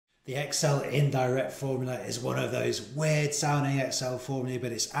The Excel indirect formula is one of those weird sounding Excel formulae,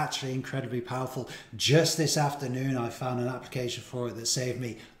 but it's actually incredibly powerful. Just this afternoon, I found an application for it that saved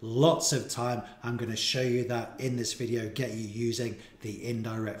me lots of time. I'm going to show you that in this video, get you using the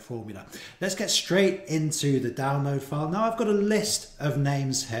indirect formula. Let's get straight into the download file. Now I've got a list of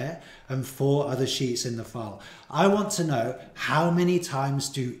names here and 4 other sheets in the file. I want to know how many times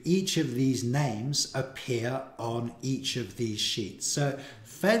do each of these names appear on each of these sheets. So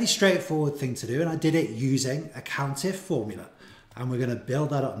fairly straightforward thing to do, and I did it using a Countif formula. And we're going to build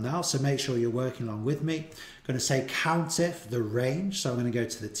that up now, so make sure you're working along with me. I'm going to say Countif, the range, so I'm going to go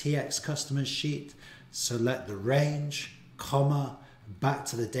to the TX customers sheet, select the range, comma, back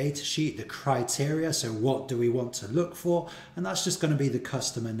to the data sheet, the criteria, so what do we want to look for, and that's just going to be the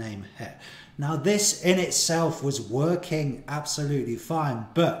customer name here. Now this in itself was working absolutely fine,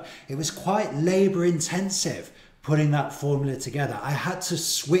 but it was quite labor intensive putting that formula together. I had to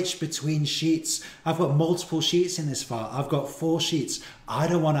switch between sheets. I've got multiple sheets in this file. I've got 4 sheets. I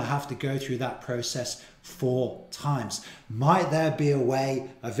don't want to have to go through that process 4 times. Might there be a way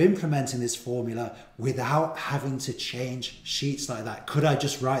of implementing this formula without having to change sheets like that? Could I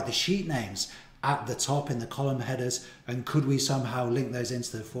just write the sheet names at the top in the column headers, and could we somehow link those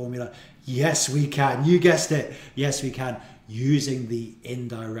into the formula? Yes, we can. You guessed it. Yes, we can, using the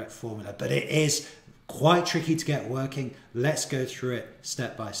indirect formula. But it is quite tricky to get working. Let's go through it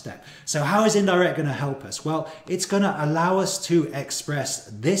step by step. So how is indirect going to help us? Well, it's going to allow us to express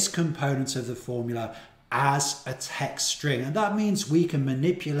this component of the formula as a text string, and that means we can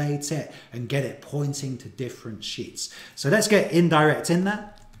manipulate it and get it pointing to different sheets. So let's get indirect in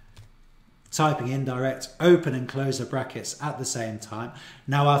there. Typing indirect, open and close the brackets at the same time.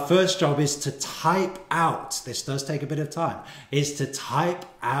 Now our first job is to type out, this does take a bit of time, is to type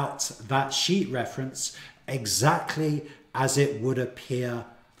out that sheet reference exactly as it would appear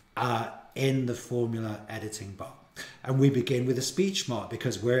in the formula editing bar. And we begin with a speech mark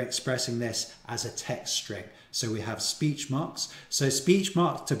because we're expressing this as a text string. So we have speech marks. So speech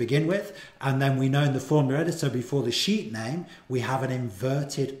mark to begin with, and then we know in the formula editor before the sheet name, we have an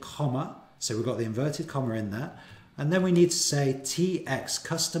inverted comma. So we've got the inverted comma in there. And then we need to say TX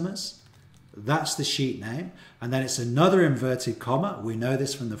customers. That's the sheet name. And then it's another inverted comma. We know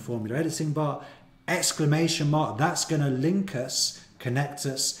this from the formula editing bar. Exclamation mark. That's going to link us, connect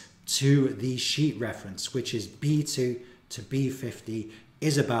us to the sheet reference, which is B2 to B50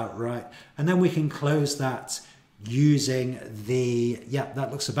 is about right. And then we can close that using the, yeah,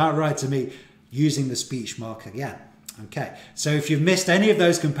 that looks about right to me, using the speech mark again. Okay, so if you've missed any of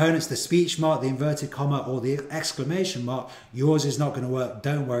those components, the speech mark, the inverted comma, or the exclamation mark, yours is not going to work.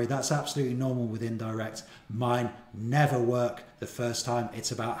 Don't worry, that's absolutely normal with indirect. Mine never work the first time.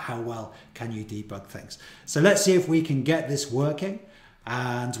 It's about how well can you debug things. So let's see if we can get this working.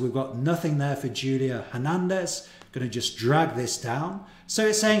 And we've got nothing there for Julia Hernandez. Going to just drag this down. So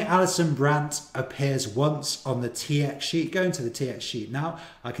it's saying Alison Brandt appears once on the TX sheet. Going to the TX sheet now,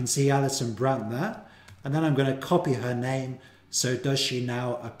 I can see Alison Brandt there. And then I'm going to copy her name. So does she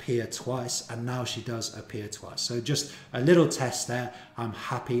now appear twice? And now she does appear twice. So just a little test there. I'm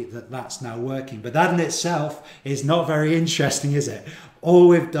happy that that's now working. But that in itself is not very interesting, is it? All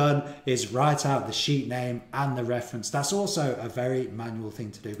we've done is write out the sheet name and the reference. That's also a very manual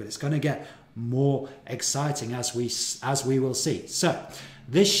thing to do, but it's going to get more exciting as we will see. So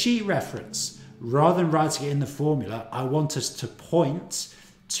this sheet reference, rather than writing it in the formula, I want us to point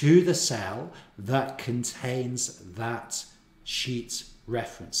to the cell that contains that sheet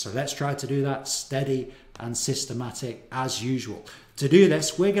reference. So let's try to do that steady and systematic as usual. To do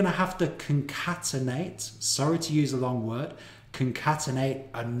this, we're going to have to concatenate, sorry to use a long word, concatenate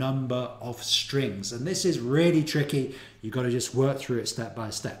a number of strings. And this is really tricky. You've got to just work through it step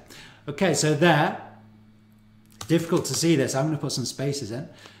by step. Okay, so there, difficult to see this. I'm going to put some spaces in.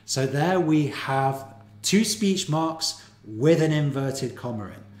 So there we have 2 speech marks with an inverted comma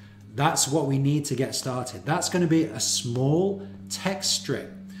in. That's what we need to get started. That's going to be a small text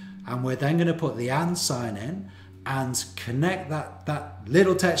string. And we're then going to put the and sign in and connect that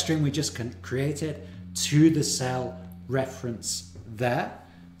little text string we just created to the cell reference there.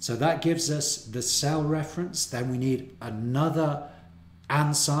 So that gives us the cell reference. Then we need another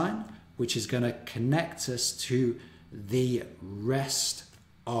and sign, which is going to connect us to the rest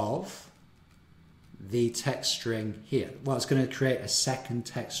of the text string here. Well, it's going to create a second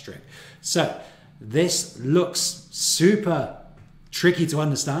text string. So this looks super tricky to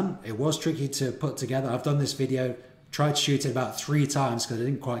understand. It was tricky to put together. I've done this video, tried to shoot it about 3 times because I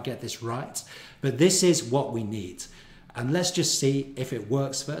didn't quite get this right. But this is what we need. And let's just see if it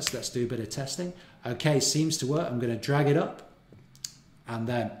works first. Let's do a bit of testing. Okay, seems to work. I'm going to drag it up. and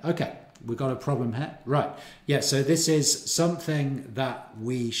then, okay, we've got a problem here. Right, yeah, so this is something that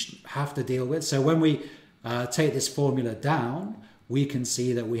we have to deal with. So when we take this formula down, we can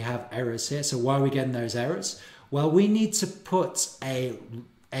see that we have errors here. So why are we getting those errors? Well, we need to put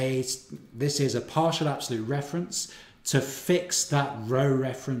this is a partial absolute reference to fix that row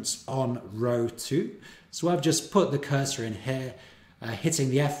reference on row 2. So I've just put the cursor in here, hitting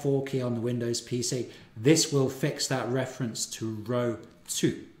the F4 key on the Windows PC. This will fix that reference to row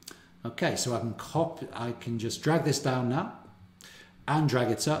 2. Okay, so I can just drag this down now and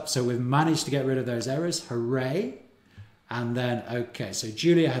drag it up. So we've managed to get rid of those errors. Hooray. And then, okay, so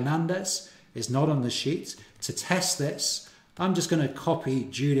Julia Hernandez is not on the sheet. To test this, I'm just going to copy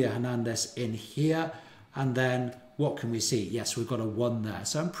Julia Hernandez in here. And then what can we see? Yes, we've got a 1 there.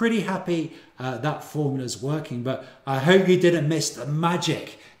 So I'm pretty happy that formula's working, but I hope you didn't miss the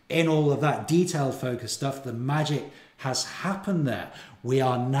magic in all of that detail focused stuff. The magic has happened there. We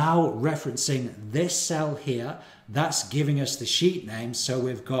are now referencing this cell here. That's giving us the sheet name. So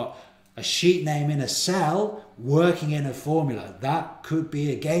we've got a sheet name in a cell working in a formula. That could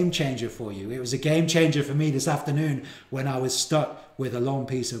be a game changer for you. It was a game changer for me this afternoon when I was stuck with a long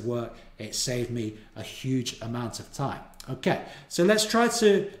piece of work. It saved me a huge amount of time. Okay, so let's try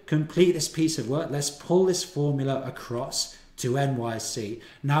to complete this piece of work. Let's pull this formula across to NYC.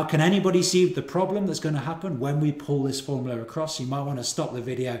 Now, can anybody see the problem that's going to happen when we pull this formula across? You might want to stop the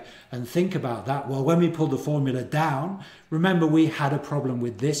video and think about that. Well, when we pull the formula down, remember we had a problem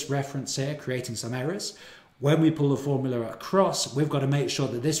with this reference here, creating some errors. When we pull the formula across, we've got to make sure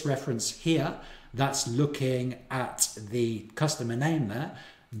that this reference here, that's looking at the customer name there,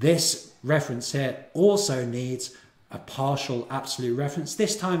 this reference here also needs a partial absolute reference,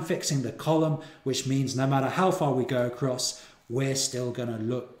 this time fixing the column, which means no matter how far we go across, we're still going to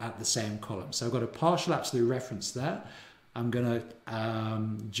look at the same column. So I've got a partial absolute reference there. I'm going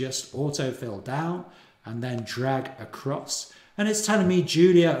to just autofill down and then drag across. And it's telling me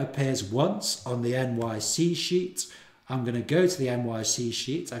Julia appears once on the NYC sheet. I'm going to go to the NYC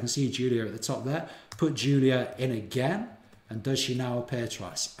sheet. I can see Julia at the top there. Put Julia in again. And does she now appear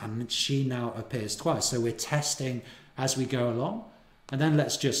twice? And she now appears twice. So we're testing as we go along. And then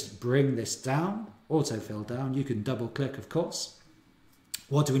let's just bring this down, autofill down. You can double click, of course.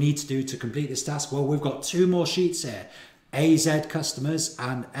 What do we need to do to complete this task? Well, we've got 2 more sheets here, AZ customers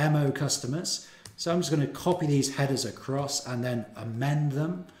and MO customers. So I'm just going to copy these headers across and then amend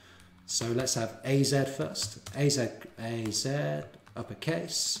them. So let's have AZ first, AZ,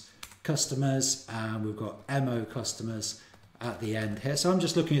 uppercase, customers, and we've got MO customers at the end here. So I'm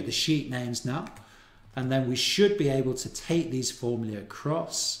just looking at the sheet names now. And then we should be able to take these formulae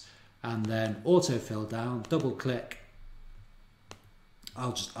across and then autofill down, double click.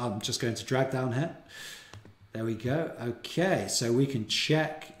 I'm just going to drag down here. There we go. Okay, so we can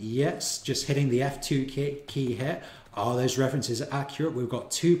check, yes, just hitting the F2 key here. Are those references accurate? We've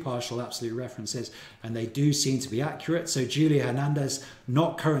got 2 partial absolute references and they do seem to be accurate. So Julia Hernandez,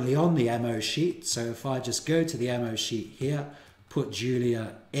 not currently on the MO sheet. So if I just go to the MO sheet here, put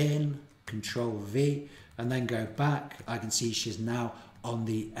Julia in, Control V, and then go back, I can see she's now on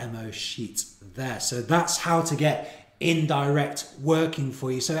the MO sheet there. So that's how to get indirect working for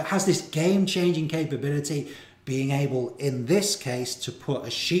you. So it has this game-changing capability, being able, in this case, to put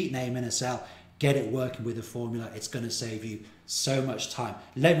a sheet name in a cell, get it working with a formula. It's going to save you so much time.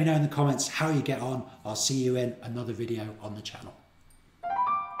 Let me know in the comments how you get on. I'll see you in another video on the channel.